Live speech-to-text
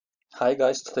Hi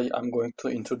guys, today I'm going to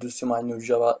introduce you my new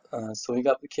Java Swing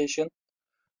application.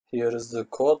 Here is the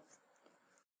code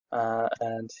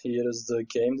and here is the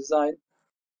game design.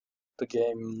 The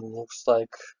game looks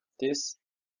like this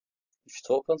if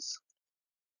it opens.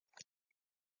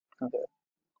 Okay.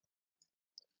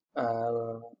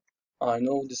 I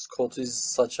know this code is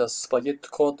such a spaghetti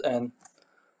code and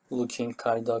looking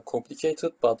kinda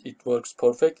complicated, but it works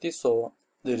perfectly, so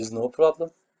there is no problem.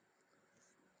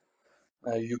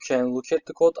 You can look at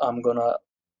the code. I'm gonna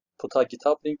put a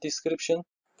GitHub link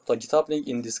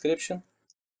in description.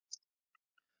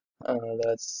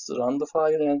 Let's run the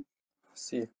file and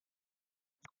see.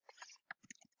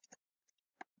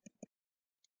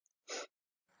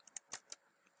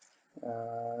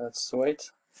 Let's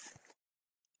wait.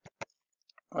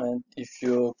 And if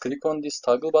you click on this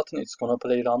toggle button, it's gonna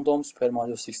play random Super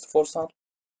Mario 64 sound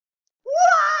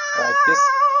like this.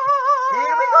 Here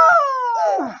we go!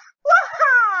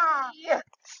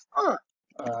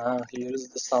 Here is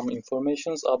some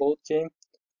informations about game.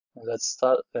 Let's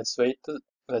start. Let's wait.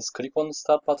 Let's click on the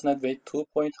start button and wait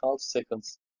 2.5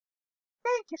 seconds.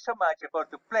 Thank you so much for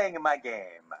playing my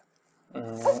game.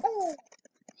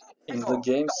 In the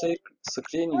game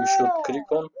screen, you should click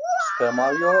on Super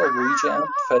Mario, Luigi, and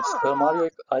Fat Super Mario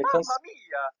icons. Mamma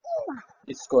mia!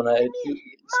 It's gonna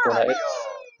add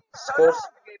scores.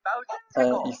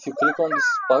 If you click on this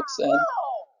box and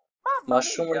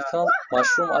mushroom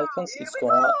icons, it's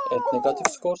gonna add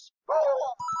negative scores.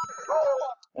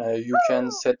 You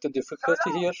can set the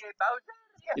difficulty here.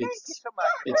 It's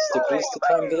decrease the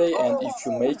time delay, and if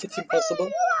you make it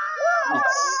impossible,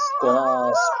 it's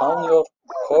gonna spawn your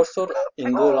cursor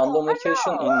in the random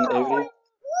location in every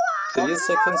 3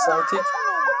 seconds, I think.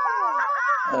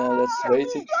 Let's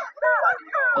wait it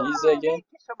easy again.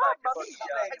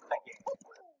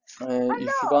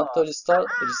 If you want to restart,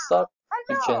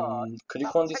 you can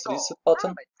click on this reset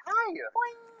button.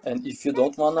 And if you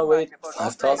don't wanna wait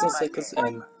 5,000 seconds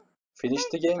and finish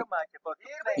the game,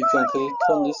 you can click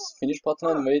on this finish button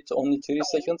and wait only 3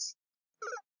 seconds.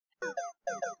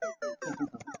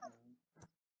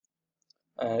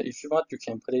 If you want, you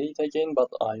can play it again, but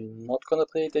I'm not gonna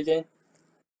play it again.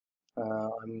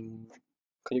 I'm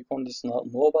click on this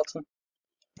no button.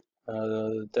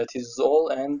 That is all,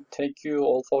 and thank you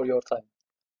all for your time.